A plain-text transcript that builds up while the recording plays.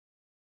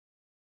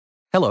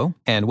Hello,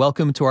 and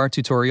welcome to our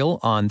tutorial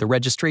on the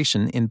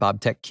registration in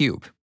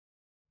BabtecQube.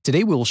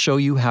 Today we'll show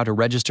you how to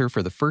register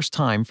for the first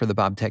time for the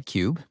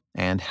BabtecQube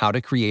and how to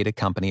create a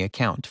company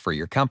account for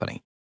your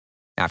company.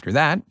 After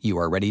that, you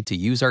are ready to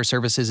use our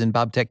services in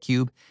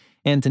BabtecQube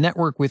and to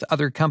network with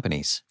other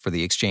companies for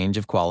the exchange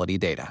of quality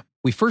data.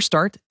 We first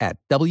start at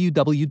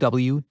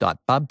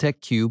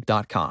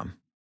www.BabtecQube.com.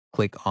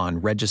 Click on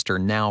Register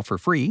Now for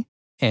free,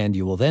 and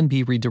you will then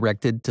be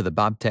redirected to the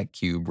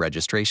BabtecQube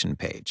registration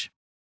page.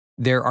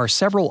 There are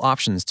several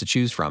options to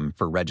choose from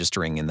for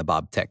registering in the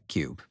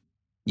BabtecQube.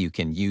 You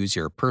can use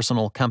your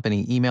personal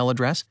company email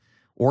address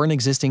or an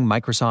existing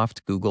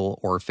Microsoft, Google,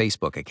 or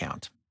Facebook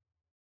account.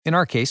 In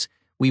our case,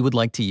 we would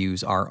like to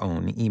use our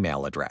own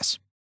email address.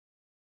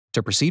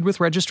 To proceed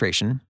with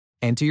registration,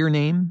 enter your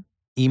name,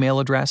 email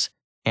address,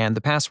 and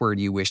the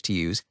password you wish to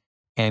use,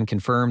 and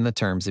confirm the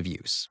terms of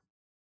use.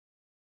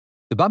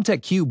 The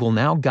BabtecQube will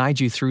now guide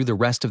you through the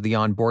rest of the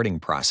onboarding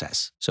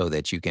process so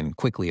that you can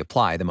quickly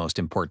apply the most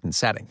important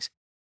settings.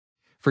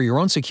 For your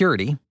own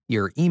security,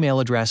 your email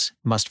address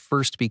must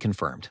first be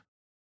confirmed.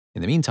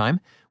 In the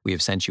meantime, we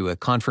have sent you a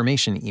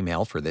confirmation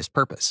email for this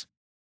purpose.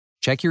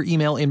 Check your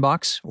email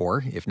inbox,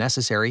 or, if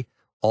necessary,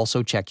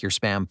 also check your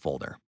spam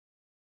folder.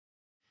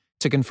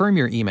 To confirm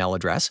your email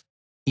address,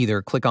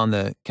 either click on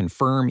the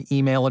Confirm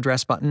Email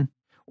Address button,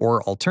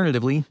 or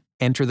alternatively,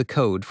 enter the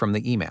code from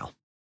the email.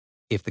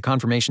 If the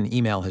confirmation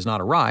email has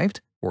not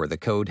arrived, or the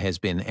code has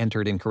been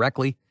entered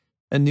incorrectly,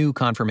 a new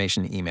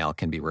confirmation email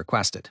can be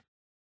requested.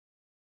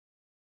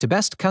 To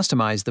best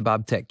customize the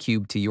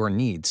BabtecQube to your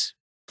needs,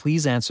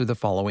 please answer the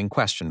following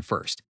question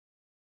first.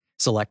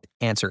 Select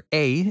Answer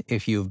A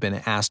if you've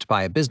been asked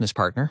by a business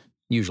partner,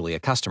 usually a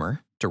customer,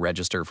 to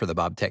register for the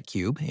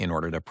BabtecQube in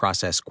order to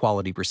process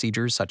quality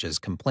procedures such as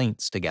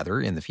complaints together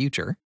in the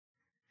future.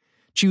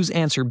 Choose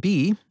Answer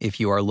B if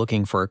you are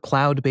looking for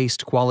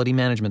cloud-based quality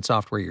management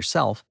software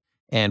yourself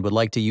and would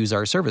like to use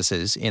our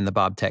services in the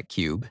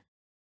BabtecQube.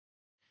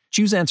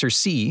 Choose Answer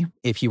C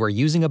if you are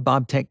using a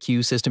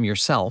BabtecQube system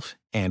yourself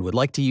and would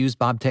like to use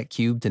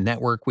BabtecQube to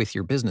network with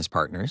your business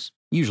partners,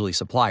 usually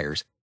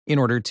suppliers, in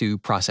order to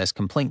process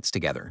complaints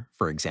together,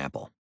 for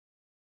example.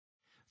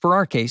 For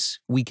our case,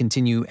 we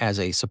continue as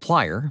a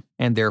supplier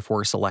and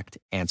therefore select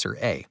Answer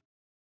A.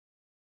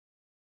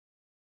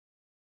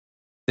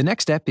 The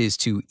next step is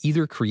to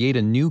either create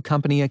a new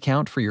company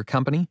account for your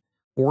company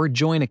or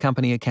join a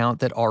company account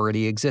that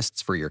already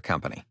exists for your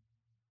company.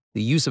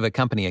 The use of a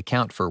company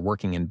account for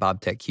working in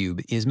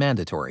BabtecQube is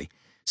mandatory,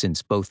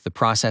 since both the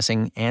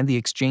processing and the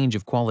exchange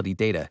of quality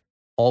data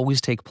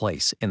always take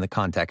place in the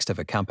context of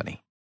a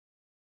company.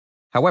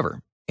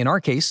 However, in our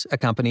case, a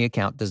company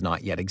account does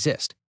not yet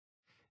exist.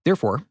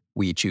 Therefore,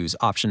 we choose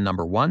option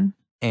number 1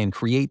 and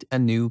create a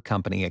new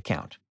company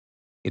account.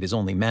 It is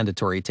only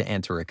mandatory to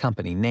enter a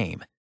company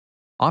name.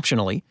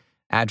 Optionally,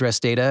 address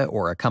data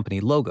or a company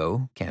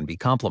logo can be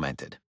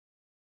complemented.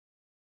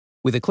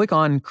 With a click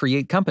on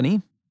Create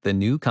Company, the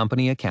new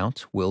company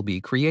account will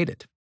be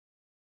created.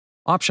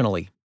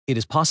 Optionally, it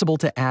is possible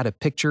to add a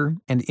picture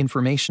and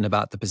information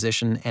about the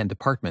position and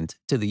department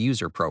to the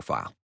user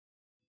profile.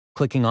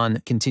 Clicking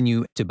on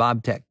Continue to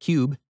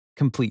BabtecQube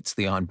completes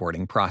the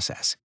onboarding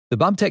process. The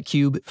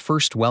BabtecQube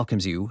first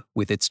welcomes you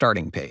with its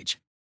starting page.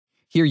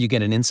 Here you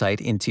get an insight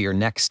into your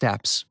next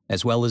steps,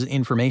 as well as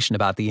information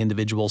about the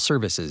individual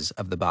services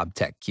of the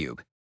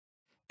BabtecQube.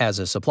 As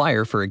a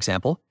supplier, for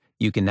example,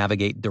 you can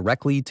navigate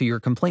directly to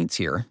your complaints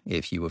here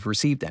if you have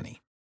received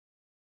any.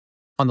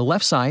 On the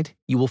left side,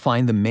 you will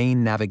find the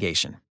main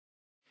navigation.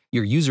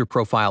 Your user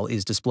profile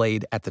is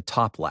displayed at the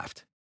top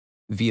left.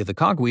 Via the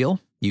cogwheel,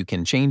 you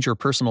can change your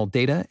personal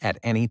data at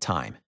any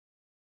time.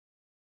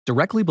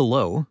 Directly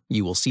below,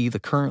 you will see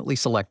the currently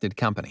selected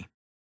company.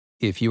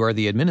 If you are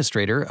the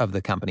administrator of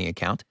the company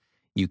account,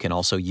 you can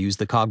also use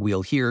the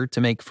cogwheel here to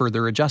make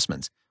further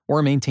adjustments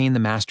or maintain the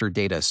master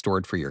data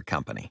stored for your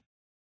company.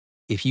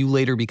 If you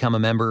later become a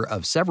member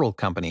of several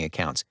company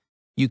accounts,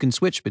 you can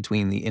switch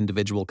between the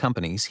individual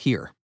companies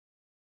here.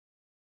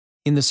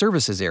 In the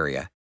Services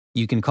area,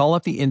 you can call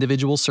up the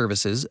individual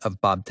services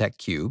of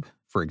BabtecQube,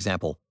 for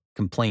example,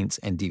 complaints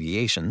and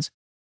deviations,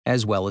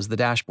 as well as the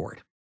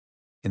dashboard.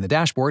 In the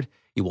dashboard,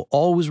 you will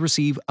always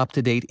receive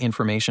up-to-date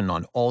information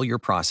on all your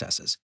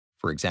processes,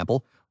 for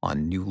example,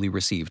 on newly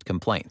received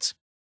complaints.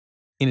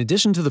 In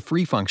addition to the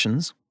free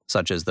functions,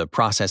 such as the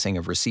processing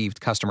of received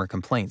customer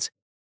complaints,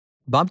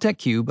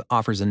 BabtecQube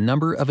offers a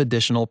number of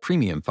additional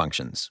premium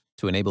functions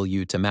to enable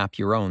you to map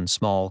your own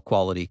small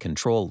quality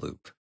control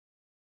loop.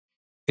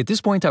 At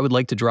this point, I would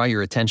like to draw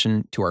your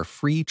attention to our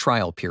free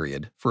trial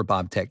period for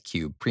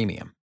BabtecQube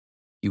Premium.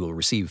 You will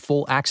receive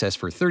full access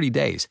for 30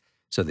 days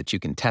so that you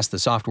can test the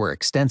software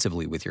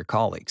extensively with your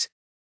colleagues.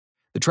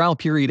 The trial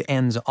period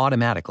ends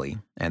automatically,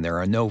 and there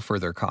are no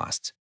further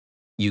costs.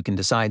 You can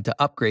decide to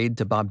upgrade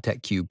to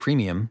BabtecQube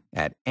Premium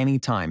at any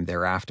time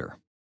thereafter.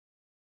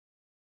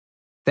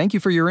 Thank you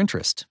for your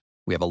interest.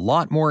 We have a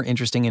lot more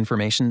interesting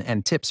information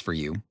and tips for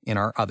you in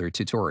our other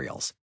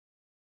tutorials.